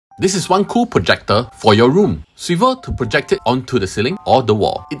This is one cool projector for your room. Swivel to project it onto the ceiling or the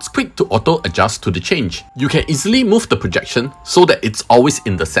wall. It's quick to auto-adjust to the change. You can easily move the projection so that it's always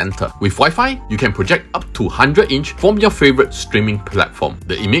in the center. With Wi-Fi, you can project up to 100-inch from your favorite streaming platform.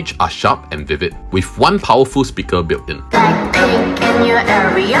 The images are sharp and vivid, with one powerful speaker built in. In your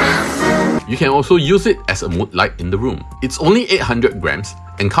area. You can also use it as a mood light in the room. It's only 800 grams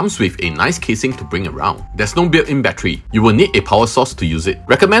and comes with a nice casing to bring around. There's no built-in battery. You will need a power source to use it.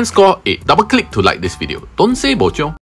 Recommend score 8. Double click to like this video. Don't say bo